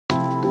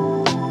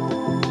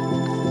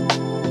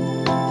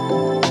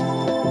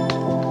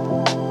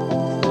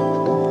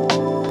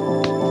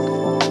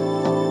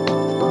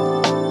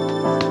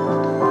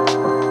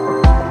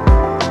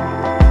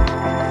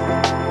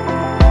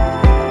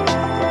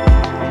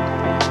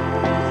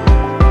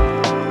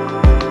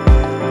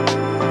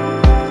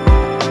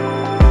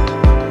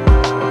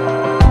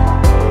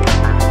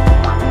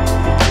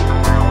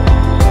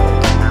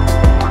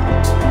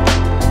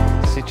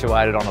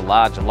Located on a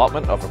large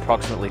allotment of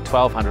approximately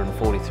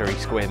 1,243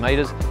 square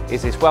metres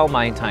is this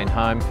well-maintained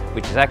home,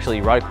 which is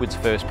actually Rokewood's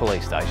first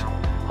police station.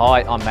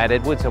 Hi, I'm Matt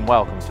Edwards and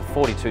welcome to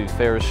 42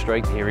 Ferrars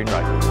Street here in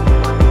Rokewood.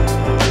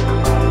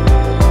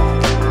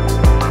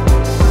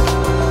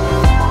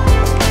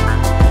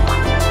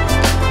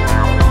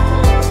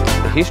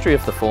 The history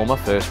of the former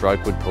First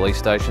Rokewood Police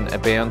Station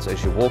abounds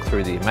as you walk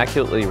through the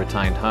immaculately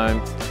retained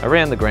home,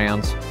 around the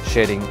grounds,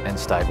 shedding and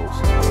stables.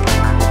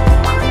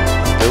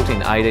 Built in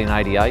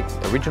 1888,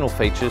 original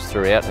features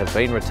throughout have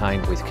been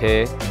retained with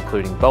care,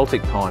 including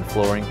Baltic pine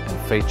flooring and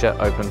feature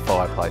open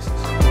fireplaces.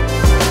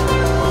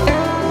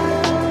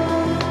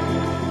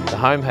 The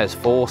home has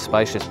 4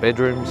 spacious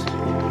bedrooms,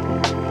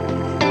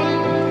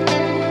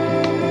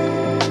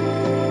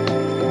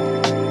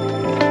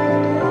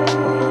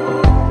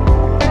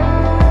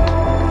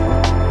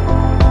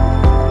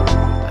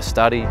 a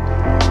study,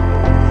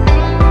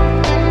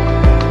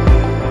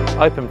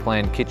 open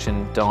plan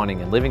kitchen,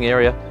 dining and living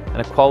area, and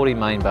a quality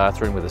main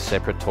bathroom with a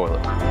separate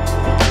toilet.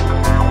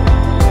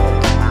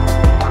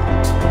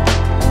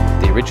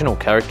 The original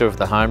character of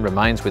the home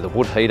remains with a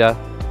wood heater,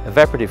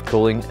 evaporative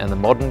cooling and the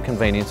modern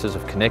conveniences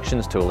of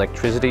connections to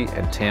electricity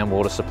and town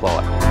water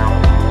supply.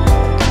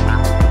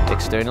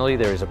 Externally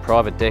there is a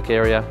private deck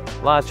area,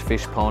 large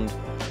fish pond,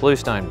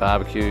 bluestone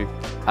barbecue,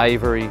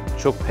 aviary,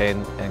 chook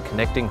pen and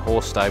connecting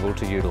horse stable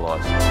to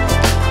utilise.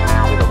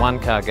 With a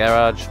 1-car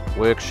garage,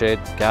 work shed,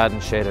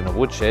 garden shed and a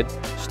wood shed,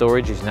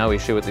 storage is no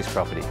issue at this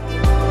property.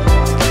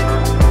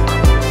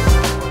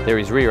 There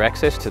is rear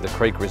access to the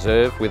Creek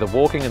Reserve with a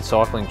walking and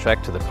cycling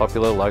track to the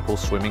popular local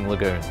swimming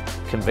lagoon.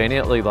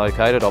 Conveniently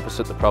located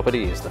opposite the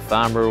property is the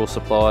Farm Rural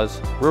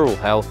Supplies, Rural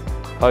Health,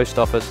 Post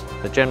Office,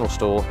 the General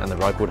Store and the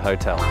Rokewood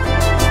Hotel.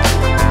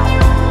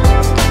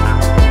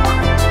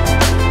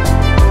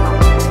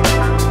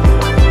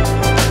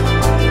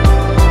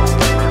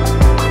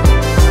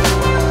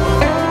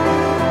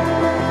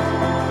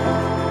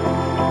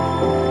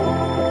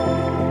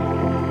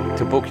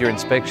 To book your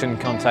inspection,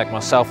 contact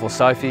myself or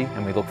Sophie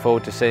and we look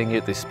forward to seeing you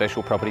at this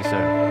special property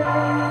soon.